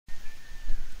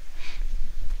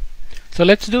So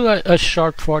let's do a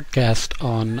short podcast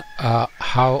on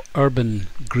how urban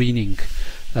greening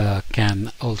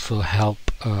can also help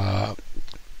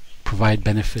provide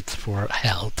benefits for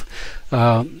health.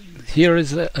 Here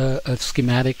is a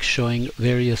schematic showing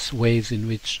various ways in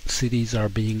which cities are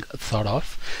being thought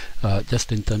of,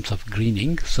 just in terms of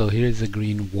greening. So here is a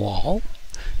green wall,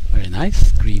 very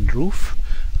nice, green roof,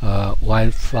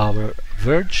 wildflower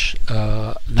verge,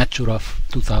 Natura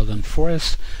 2000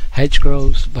 forest,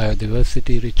 hedgerows,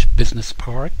 biodiversity-rich business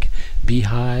park,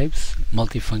 beehives,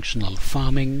 multifunctional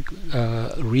farming,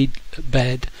 reed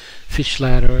bed, fish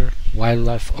ladder,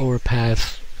 wildlife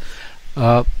overpass.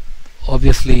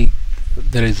 Obviously,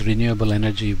 there is renewable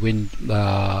energy, wind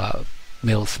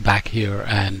mills back here,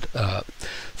 and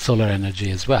solar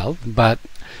energy as well. But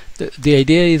the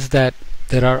idea is that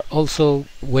there are also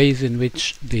ways in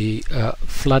which the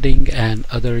flooding and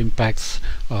other impacts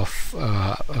of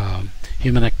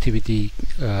human activity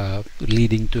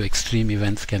leading to extreme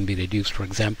events can be reduced. For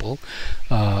example,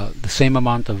 the same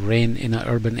amount of rain in an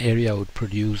urban area would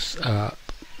produce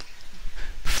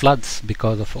floods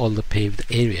because of all the paved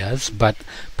areas, but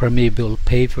permeable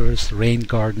pavers, rain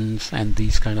gardens, and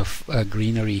these kind of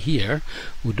greenery here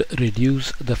would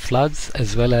reduce the floods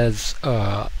as well as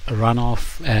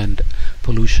runoff and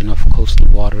pollution of coastal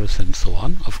waters and so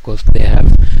on. Of course, they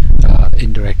have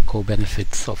indirect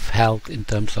co-benefits of health in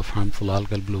terms of harmful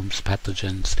algal blooms,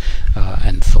 pathogens,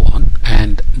 and so on.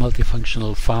 And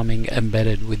multifunctional farming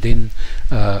embedded within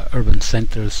urban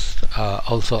centers,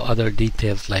 also other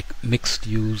details like mixed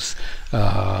use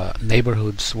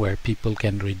neighborhoods where people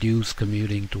can reduce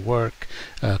commuting to work,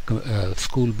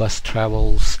 school bus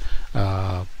travels,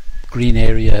 green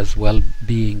areas,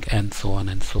 well-being, and so on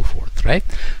and so forth, right?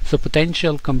 So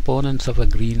potential components of a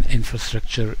green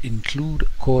infrastructure include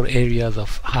core areas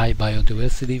of high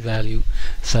biodiversity value,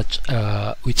 such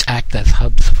which act as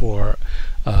hubs for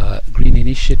green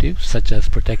initiatives, such as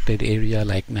protected area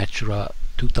like Natura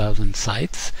 2000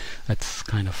 sites. That's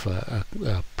kind of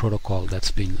a protocol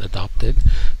that's been adopted.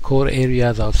 Core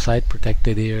areas outside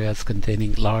protected areas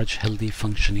containing large, healthy,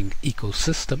 functioning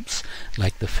ecosystems,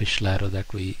 like the fish ladder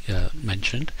that we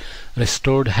mentioned.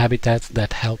 Restored habitats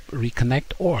that help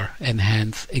reconnect or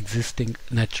enhance existing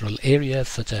natural areas,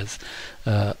 such as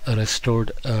a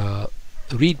restored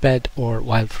reed bed or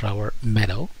wildflower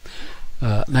meadow.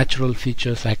 Natural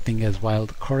features acting as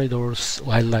wildlife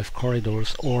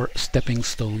corridors, or stepping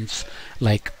stones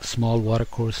like small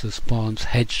watercourses, ponds,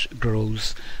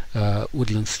 hedgerows,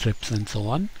 woodland strips, and so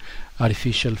on.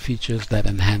 Artificial features that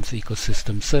enhance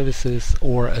ecosystem services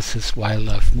or assist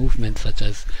wildlife movement, such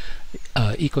as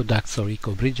eco-ducts or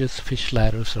eco-bridges, fish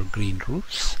ladders, or green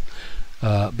roofs.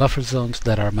 Buffer zones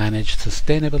that are managed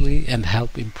sustainably and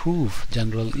help improve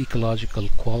general ecological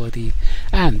quality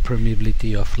and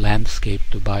permeability of landscape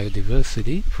to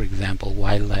biodiversity, for example,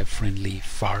 wildlife-friendly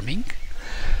farming.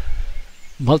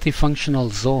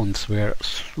 Multifunctional zones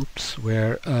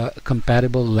where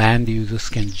compatible land users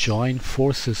can join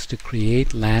forces to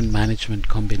create land management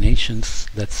combinations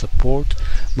that support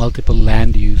multiple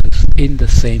land users in the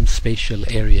same spatial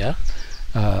area.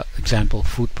 Example,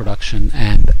 food production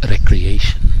and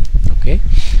recreation. Okay,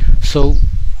 so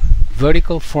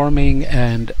vertical farming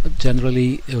and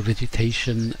generally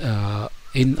vegetation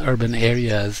in urban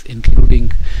areas,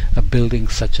 including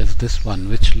buildings such as this one,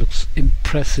 which looks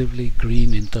impressively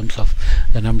green in terms of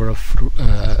the number of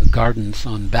gardens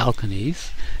on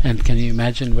balconies. And can you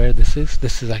imagine where this is?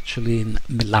 This is actually in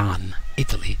Milan,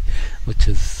 Italy, which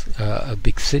is a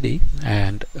big city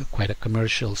and quite a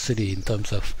commercial city in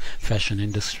terms of fashion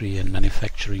industry and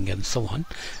manufacturing and so on.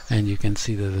 And you can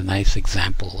see there's a nice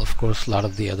example. Of course, a lot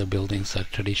of the other buildings are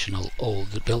traditional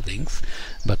old buildings,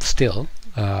 but still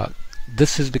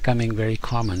this is becoming very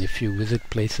common. If you visit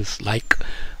places like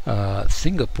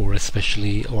Singapore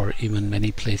especially, or even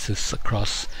many places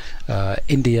across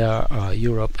India,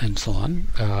 Europe, and so on,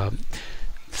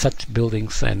 such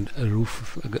buildings and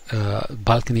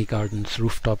balcony gardens,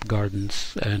 rooftop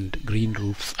gardens, and green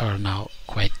roofs are now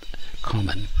quite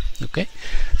common. Okay,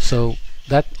 so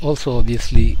that also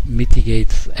obviously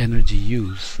mitigates energy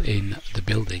use in the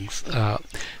buildings.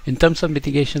 In terms of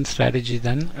mitigation strategy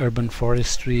then, urban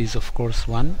forestry is of course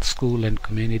one, school and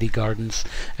community gardens,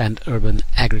 and urban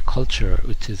agriculture,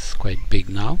 which is quite big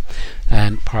now.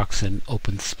 and parks and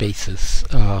open spaces.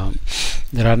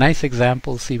 There are nice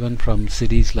examples even from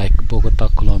cities like Bogota,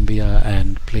 Colombia,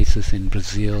 and places in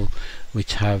Brazil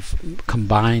which have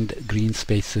combined green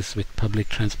spaces with public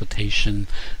transportation,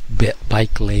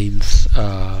 bike lanes,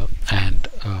 and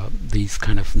these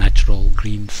kind of natural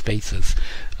green spaces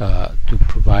to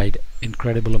provide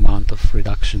incredible amount of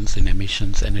reductions in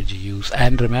emissions, energy use.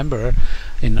 And remember,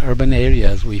 in urban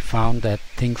areas we found that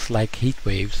things like heat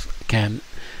waves can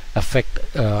affect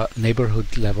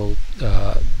neighborhood level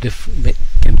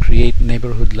can create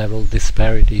neighborhood level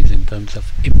disparities in terms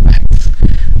of impacts,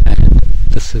 and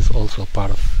this is also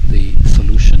part of the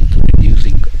solution to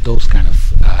reducing those kind of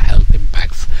health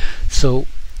impacts. So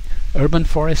urban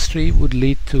forestry would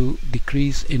lead to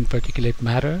decrease in particulate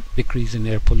matter, decrease in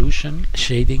air pollution,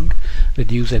 shading,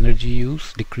 reduce energy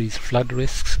use, decrease flood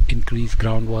risks, increase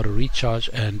groundwater recharge,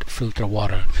 and filter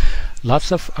water.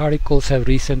 Lots of articles have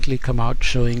recently come out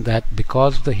showing that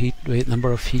because the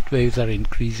number of heat waves are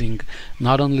increasing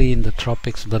not only in the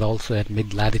tropics but also at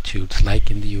mid-latitudes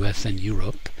like in the US and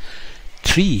Europe,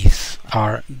 trees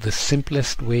are the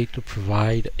simplest way to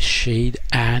provide shade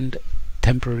and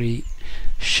temporary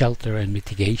shelter and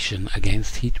mitigation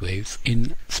against heat waves,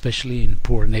 especially in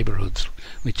poor neighborhoods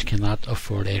which cannot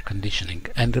afford air conditioning.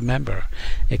 And remember,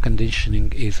 air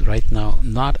conditioning is right now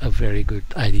not a very good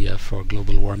idea for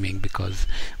global warming, because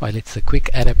while it's a quick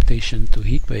adaptation to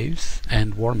heat waves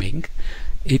and warming,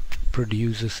 it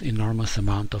produces enormous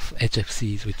amount of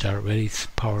HFCs, which are very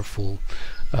powerful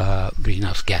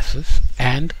greenhouse gases,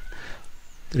 and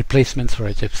replacements for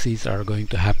HFCs are going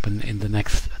to happen in the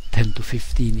next 10 to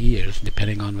 15 years,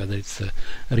 depending on whether it's a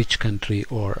rich country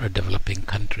or a developing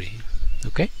country.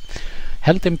 Okay.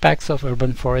 Health impacts of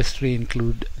urban forestry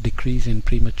include decrease in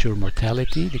premature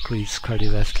mortality, decreased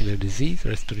cardiovascular disease,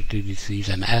 respiratory disease,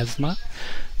 and asthma.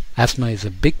 Asthma is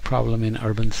a big problem in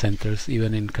urban centers,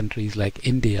 even in countries like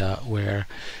India, where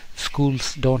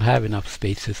schools don't have enough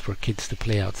spaces for kids to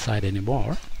play outside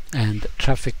anymore, and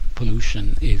traffic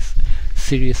pollution is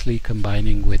seriously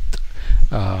combining with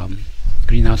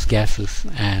greenhouse gases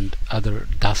and other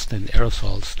dust and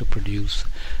aerosols to produce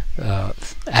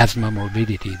asthma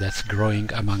morbidity that's growing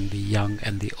among the young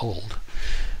and the old.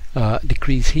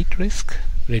 Decrease heat risk,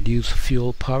 reduce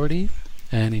fuel poverty,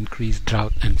 and increase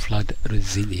drought and flood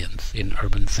resilience in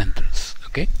urban centers.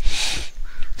 Okay.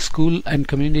 School and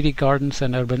community gardens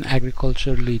and urban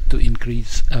agriculture lead to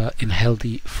increase in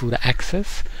healthy food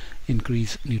access,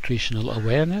 increase nutritional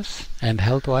awareness, and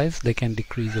health-wise they can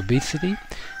decrease obesity,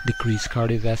 decrease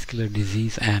cardiovascular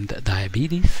disease and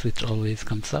diabetes, which always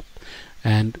comes up,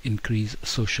 and increase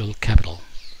social capital.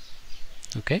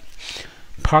 Okay.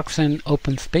 Parks and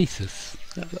open spaces.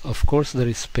 Of course, there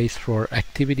is space for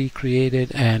activity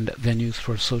created and venues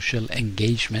for social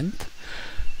engagement.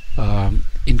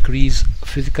 Increase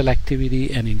physical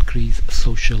activity and increase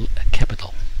social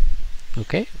capital.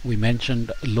 Okay, we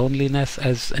mentioned loneliness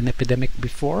as an epidemic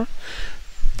before.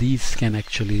 These can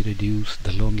actually reduce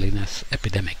the loneliness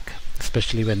epidemic,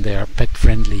 especially when they are pet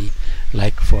friendly,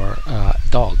 like for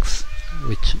dogs,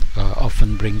 which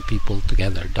often bring people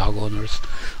together. Dog owners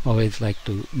always like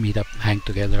to meet up, hang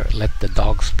together, let the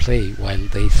dogs play while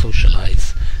they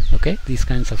socialize. Okay, these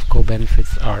kinds of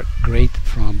co-benefits are great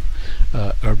from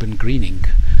urban greening.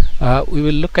 We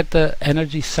will look at the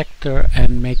energy sector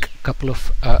and make a couple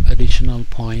of additional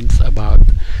points about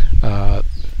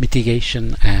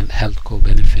mitigation and health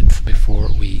co-benefits before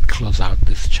we close out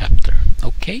this chapter.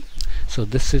 Okay, so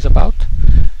this is about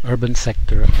urban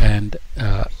sector and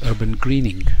urban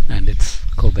greening and its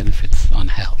co-benefits on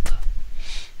health.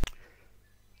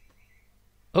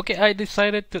 Okay, I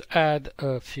decided to add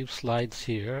a few slides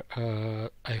here.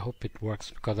 I hope it works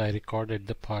because I recorded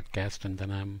the podcast and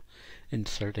then I'm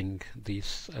inserting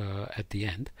these at the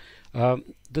end.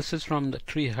 This is from the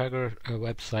Tree Hugger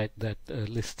website that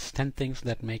lists 10 things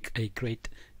that make a great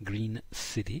green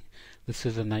city. This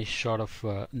is a nice shot of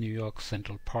New York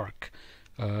Central Park,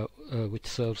 which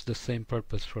serves the same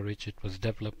purpose for which it was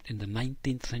developed in the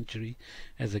 19th century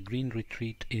as a green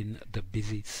retreat in the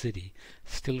busy city.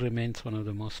 Still remains one of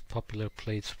the most popular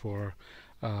places for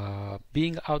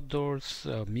being outdoors,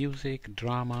 music,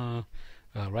 drama,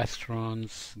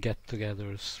 restaurants,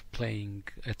 get-togethers, playing,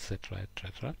 etc.,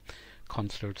 etc.,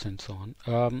 concerts and so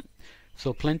on.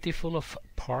 So plentiful of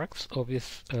parks,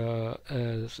 obvious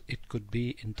as it could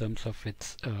be in terms of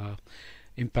its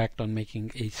impact on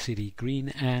making a city green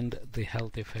and the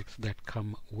health effects that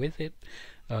come with it.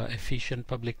 efficient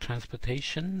public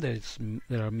transportation.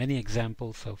 There are many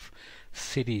examples of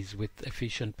cities with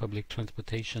efficient public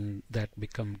transportation that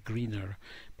become greener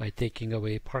by taking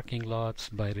away parking lots,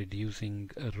 by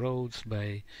reducing roads,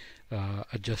 by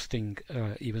adjusting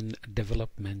even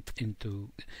development into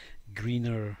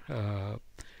greener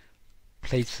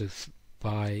places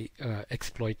by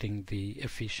exploiting the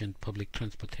efficient public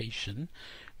transportation,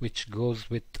 which goes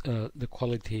with the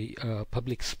quality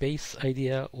public space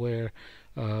idea, where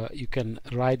you can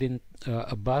ride in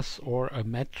a bus or a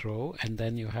metro, and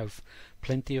then you have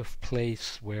plenty of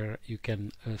place where you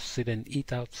can sit and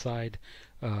eat outside,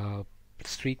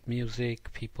 street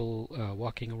music, people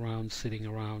walking around, sitting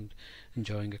around,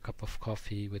 enjoying a cup of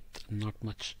coffee with not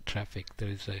much traffic. There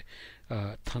is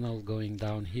a tunnel going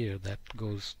down here that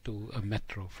goes to a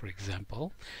metro, for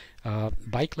example.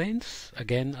 Bike lanes,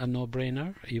 again a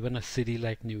no-brainer. Even a city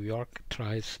like New York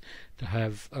tries to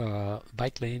have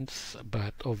bike lanes,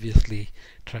 but obviously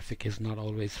traffic is not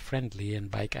always friendly,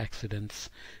 and bike accidents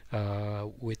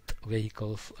with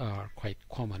vehicles are quite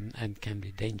common and can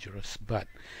be dangerous. But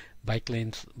bike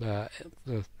lanes,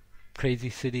 crazy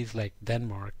cities like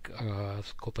Denmark,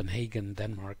 Copenhagen,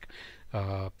 Denmark,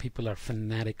 people are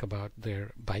fanatic about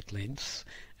their bike lanes,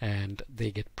 and they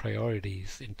get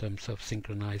priorities in terms of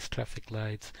synchronized traffic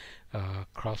lights,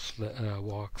 cross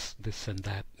walks, this and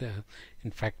that.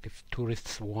 In fact, if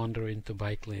tourists wander into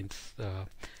bike lanes,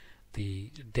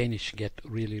 the Danish get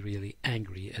really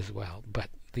angry as well. But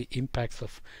the impacts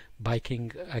of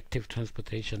biking, active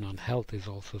transportation on health is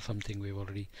also something we've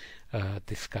already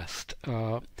discussed.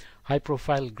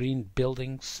 High-profile green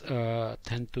buildings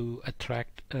tend to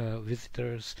attract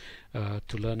visitors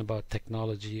to learn about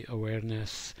technology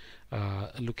awareness,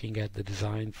 looking at the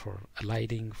design for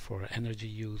lighting, for energy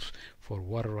use, for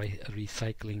water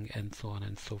recycling, and so on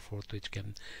and so forth, which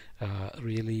can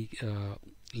really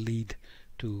lead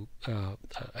to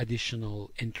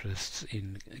additional interests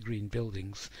in green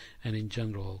buildings, and in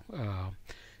general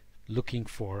looking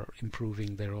for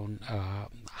improving their own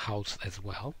house as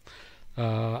well.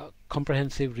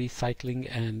 Comprehensive recycling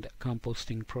and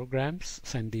composting programs.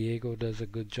 San Diego does a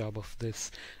good job of this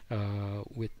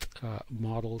with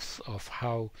models of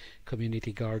how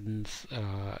community gardens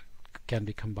can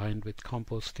be combined with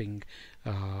composting,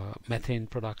 methane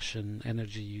production,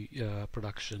 energy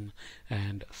production,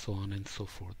 and so on and so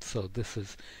forth. So this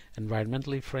is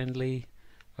environmentally friendly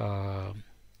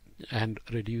and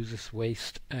reduces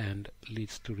waste and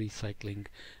leads to recycling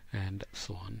and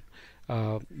so on.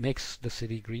 Makes the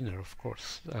city greener, of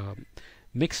course.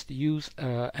 Mixed use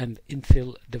and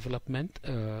infill development.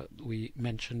 We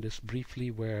mentioned this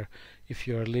briefly, where if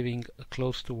you are living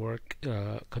close to work,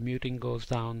 commuting goes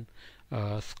down,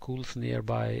 schools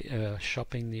nearby,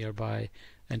 shopping nearby,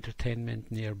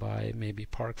 entertainment nearby, maybe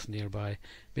parks nearby,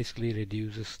 basically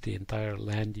reduces the entire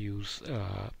land use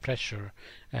pressure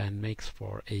and makes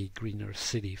for a greener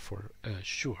city for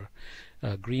sure.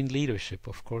 Green leadership,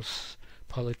 of course,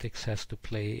 politics has to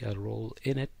play a role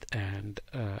in it, and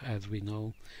as we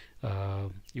know,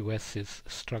 US is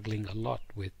struggling a lot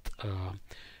with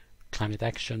climate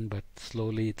action, but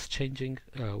slowly it's changing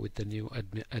with the new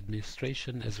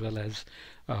administration, as well as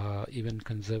even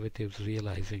conservatives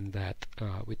realizing that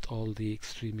with all the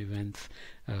extreme events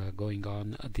going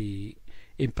on, the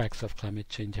impacts of climate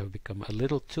change have become a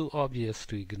little too obvious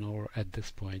to ignore at this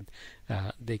point.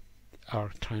 They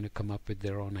are trying to come up with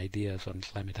their own ideas on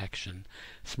climate action.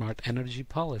 Smart energy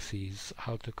policies,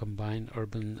 how to combine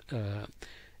urban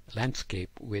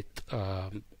landscape with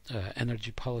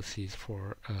energy policies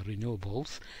for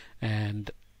renewables. And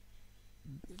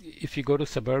if you go to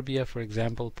suburbia, for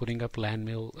example, putting up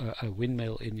a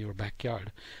windmill in your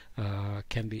backyard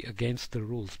can be against the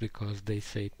rules, because they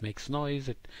say it makes noise,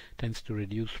 it tends to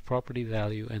reduce property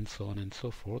value, and so on and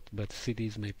so forth. But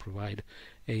cities may provide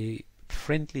a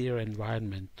friendlier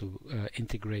environment to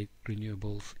integrate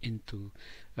renewables into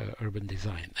urban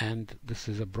design. And this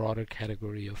is a broader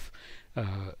category of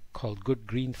called good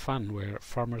green fun, where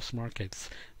farmers markets,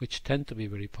 which tend to be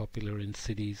very popular in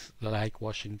cities like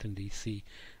Washington DC,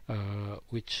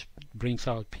 which brings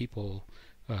out people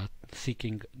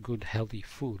seeking good healthy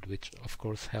food, which of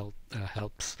course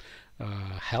helps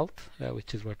health,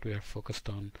 which is what we are focused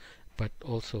on, but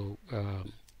also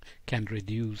can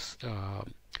reduce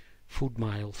food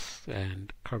miles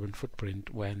and carbon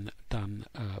footprint when done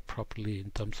properly,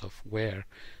 in terms of where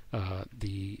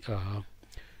the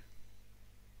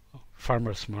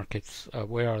farmers markets,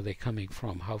 where are they coming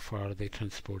from, how far are they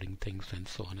transporting things, and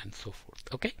so on and so forth.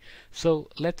 Okay, so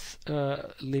let's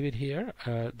leave it here.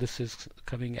 This is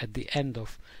coming at the end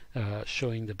of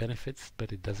showing the benefits,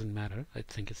 but it doesn't matter. I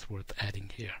think it's worth adding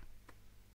here.